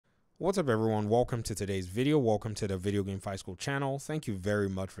What's up, everyone? Welcome to today's video. Welcome to the Video Game Fight School channel. Thank you very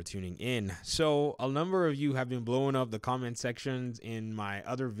much for tuning in. So a number of you have been blowing up the comment sections in my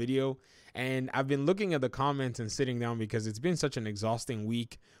other video, and I've been looking at the comments and sitting down because it's been such an exhausting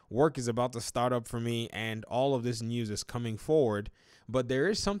week. Work is about to start up for me and all of this news is coming forward, but there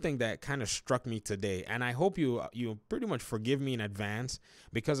is something that kind of struck me today, and I hope you pretty much forgive me in advance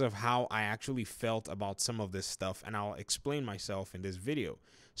because of how I actually felt about some of this stuff, and I'll explain myself in this video.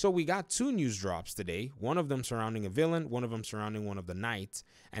 So we got two news drops today, one of them surrounding a villain, one of them surrounding one of the knights,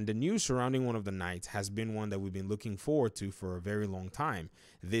 and the news surrounding one of the knights has been one that we've been looking forward to for a very long time.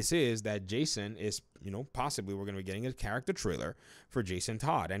 This is that Jason is, possibly we're going to be getting a character trailer for Jason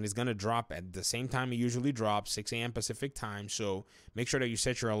Todd, and it's going to drop at the same time it usually drops, 6 a.m. Pacific time, so make sure that you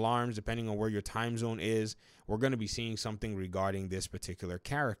set your alarms depending on where your time zone is. We're going to be seeing something regarding this particular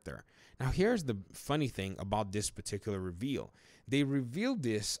character. Now, here's the funny thing about this particular reveal. They revealed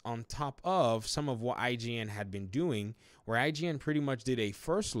this on top of some of what IGN had been doing, where IGN pretty much did a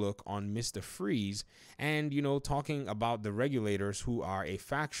first look on Mr. Freeze and, talking about the regulators who are a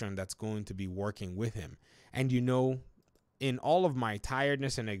faction that's going to be working with him. And, in all of my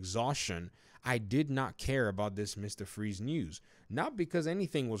tiredness and exhaustion, I did not care about this Mr. Freeze news. Not because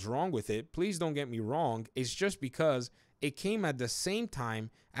anything was wrong with it. Please don't get me wrong. It's just because it came at the same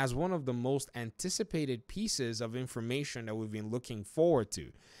time as one of the most anticipated pieces of information that we've been looking forward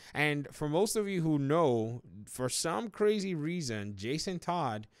to. And for most of you who know, for some crazy reason, Jason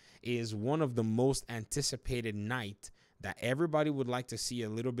Todd is one of the most anticipated knight that everybody would like to see a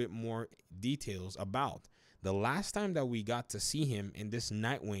little bit more details about. The last time that we got to see him in this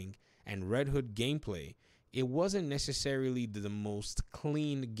Nightwing and Redhood gameplay, it wasn't necessarily the most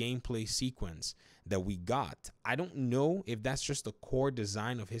clean gameplay sequence that we got. I don't know if that's just the core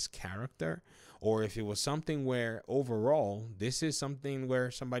design of his character or if it was something where overall this is something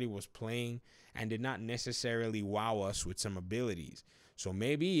where somebody was playing and did not necessarily wow us with some abilities. So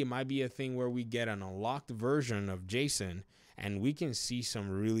maybe it might be a thing where we get an unlocked version of Jason and we can see some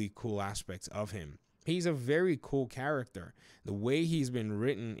really cool aspects of him. He's a very cool character. The way he's been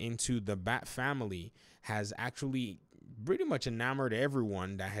written into the Bat family has actually pretty much enamored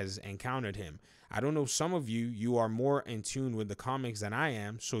everyone that has encountered him. I don't know, some of you are more in tune with the comics than I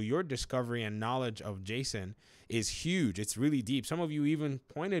am, so your discovery and knowledge of Jason is huge. It's really deep. Some of you even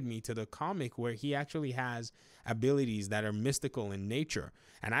pointed me to the comic where he actually has abilities that are mystical in nature.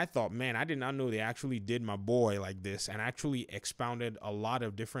 And I thought, man, I did not know they actually did my boy like this and actually expounded a lot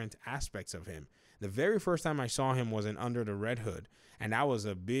of different aspects of him. The very first time I saw him was in Under the Red Hood, and that was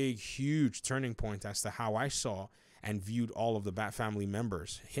a big, huge turning point as to how I saw and viewed all of the Bat family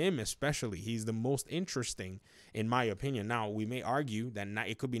members. Him especially, he's the most interesting in my opinion. Now, we may argue that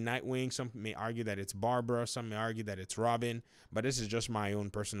it could be Nightwing, some may argue that it's Barbara, some may argue that it's Robin, but this is just my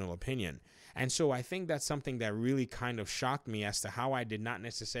own personal opinion. And so I think that's something that really kind of shocked me as to how I did not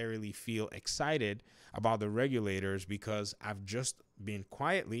necessarily feel excited about the regulators, because I've just been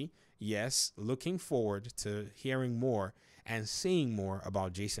quietly, yes, looking forward to hearing more and seeing more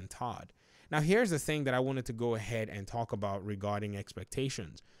about Jason Todd. Now, here's the thing that I wanted to go ahead and talk about regarding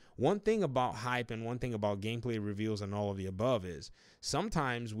expectations. One thing about hype and one thing about gameplay reveals and all of the above is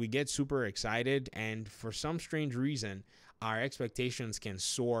sometimes we get super excited and for some strange reason, our expectations can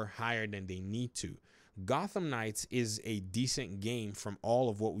soar higher than they need to. Gotham Knights is a decent game from all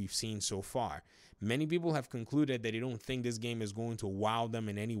of what we've seen so far. Many people have concluded that they don't think this game is going to wow them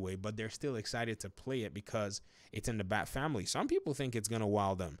in any way, but they're still excited to play it because it's in the Bat family. Some people think it's going to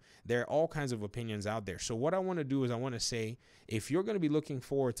wow them. There are all kinds of opinions out there. So what I want to do is I want to say, if you're going to be looking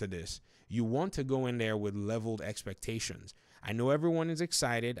forward to this, you want to go in there with leveled expectations. I know everyone is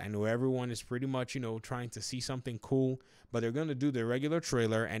excited. I know everyone is pretty much, trying to see something cool, but they're going to do the regular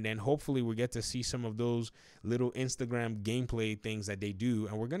trailer, and then hopefully we get to see some of those little Instagram gameplay things that they do,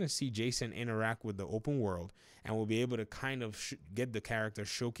 and we're going to see Jason interact with the open world, and we'll be able to kind of get the character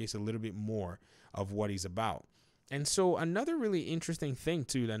showcase a little bit more of what he's about. And so another really interesting thing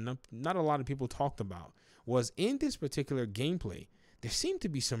too that not a lot of people talked about was in this particular gameplay, there seemed to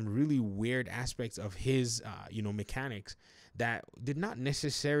be some really weird aspects of his, mechanics that did not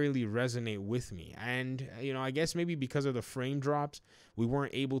necessarily resonate with me. And, I guess maybe because of the frame drops, we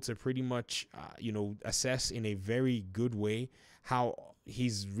weren't able to pretty much, assess in a very good way how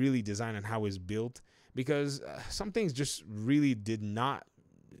he's really designed and how he's built, because some things just really did not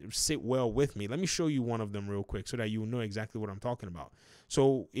sit well with me. Let me show you one of them real quick so that you know exactly what I'm talking about.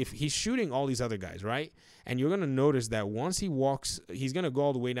 So if he's shooting all these other guys, right? And you're going to notice that once he walks, he's going to go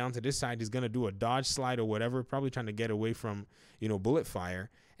all the way down to this side. He's going to do a dodge slide or whatever, probably trying to get away from, bullet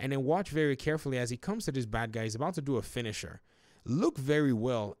fire. And then watch very carefully as he comes to this bad guy. He's about to do a finisher. look very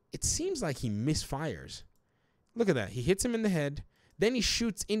well. It seems like he misfires. Look at that. He hits him in the head. Then he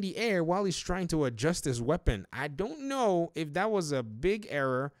shoots in the air while he's trying to adjust his weapon. I don't know if that was a big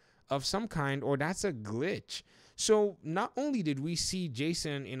error of some kind or that's a glitch. So not only did we see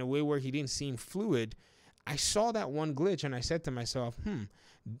Jason in a way where he didn't seem fluid, I saw that one glitch and I said to myself,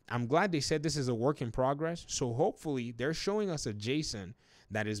 I'm glad they said this is a work in progress. So hopefully they're showing us a Jason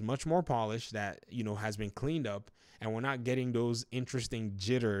that is much more polished, that, you know, has been cleaned up, and we're not getting those interesting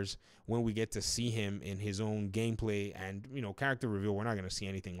jitters when we get to see him in his own gameplay and, you know, character reveal. We're not going to see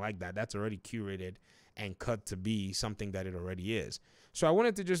anything like that. That's already curated and cut to be something that it already is. So I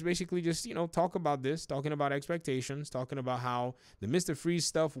wanted to just basically just, you know, talk about this, talking about expectations, talking about how the Mr. Freeze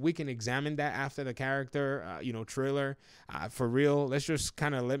stuff, we can examine that after the character, you know, trailer. For real, let's just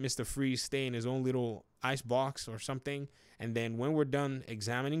kind of let Mr. Freeze stay in his own little ice box or something. And then when we're done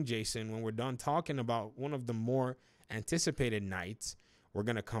examining Jason, when we're done talking about one of the more anticipated nights, we're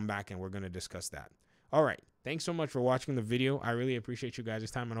going to come back and we're going to discuss that. All right. Thanks so much for watching the video. I really appreciate you guys'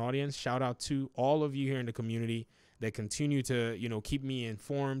 time and audience. Shout out to all of you here in the community that continue to, you know, keep me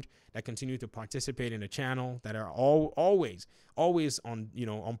informed, that continue to participate in the channel, that are always on, you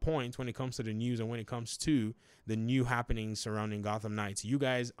know, on point when it comes to the news and when it comes to the new happenings surrounding Gotham Knights. You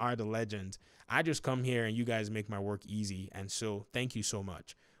guys are the legends. I just come here and you guys make my work easy. And so thank you so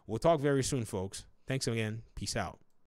much. We'll talk very soon, folks. Thanks again. Peace out.